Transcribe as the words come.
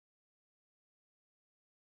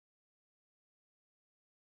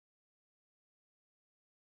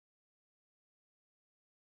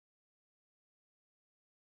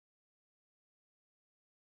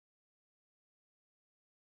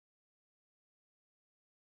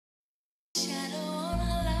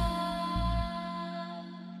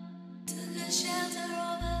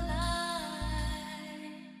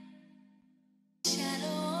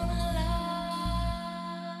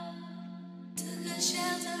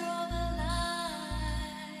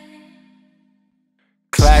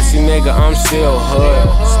Classy nigga, I'm still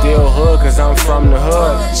hood, cause I'm from the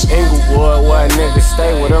hood. Inglewood, where niggas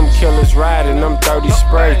stay, where them killers ride and them 30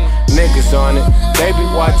 spray. Niggas on it, they be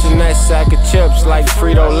watching that sack of chips like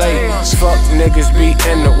Frito-Lay. Fuck niggas be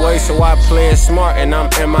in the way, so I play it smart and I'm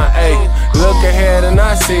MIA. Look ahead and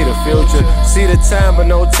I see the future, see the time but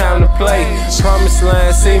no time to play. Promised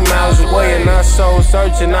land, see miles away, and I soul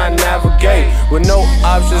searching, I navigate. With no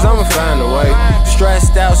options, I'ma find a way.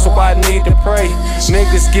 Stressed out, so I need to pray.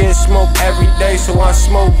 Niggas get smoked every day, so I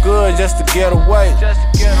smoke good just to get away.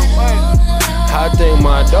 I think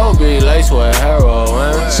my dough be laced with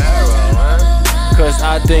heroin, cause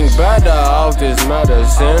I think better off this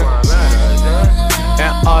medicine.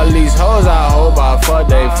 And all these hoes I hope I fuck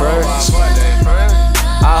they friends.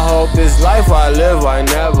 I hope this life I live I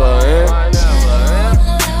never end.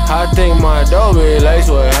 I think my dough be laced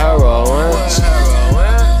with heroin,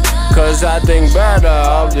 cause I think better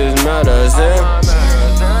off this medicine.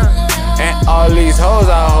 And all these hoes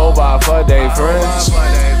I hope I fuck they friends.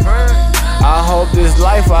 I hope this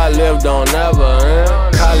life I live don't never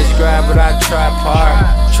end. College grad but I trap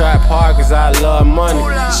hard cause I love money.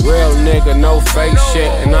 Real nigga, no fake shit,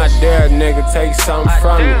 and I dare a nigga take something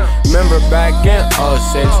from me. Remember back in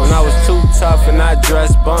 06 when I was too tough and I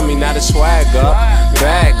dressed bummy. Now the swag up,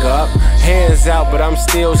 bag up, hands out but I'm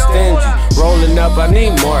still stingy. Rolling up, I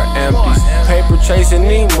need more empties. Paper chasing,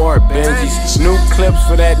 need more Benjis. New clips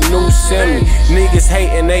for that new semi. Niggas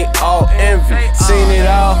hating, they all envy. Seen it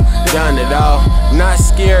all, done it all. Not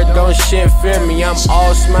scared, don't shit fear me. I'm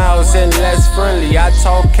all smiles and less friendly. I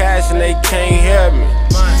talk cash and they can't hear me.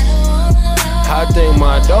 I think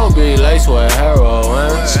my dough be laced with heroin,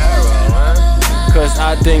 cause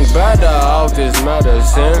I think better off this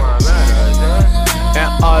medicine.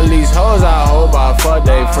 And all these hoes I hope I fuck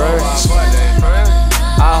they friends.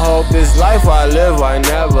 I hope this life I live I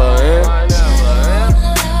never end.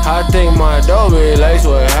 I think my dough be laced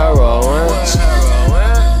with heroin,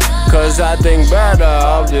 cause I think better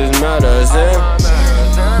off this medicine.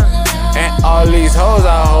 And all these hoes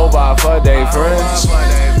I hope I fuck they friends.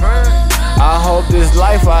 I hope this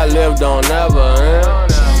life I live don't never end.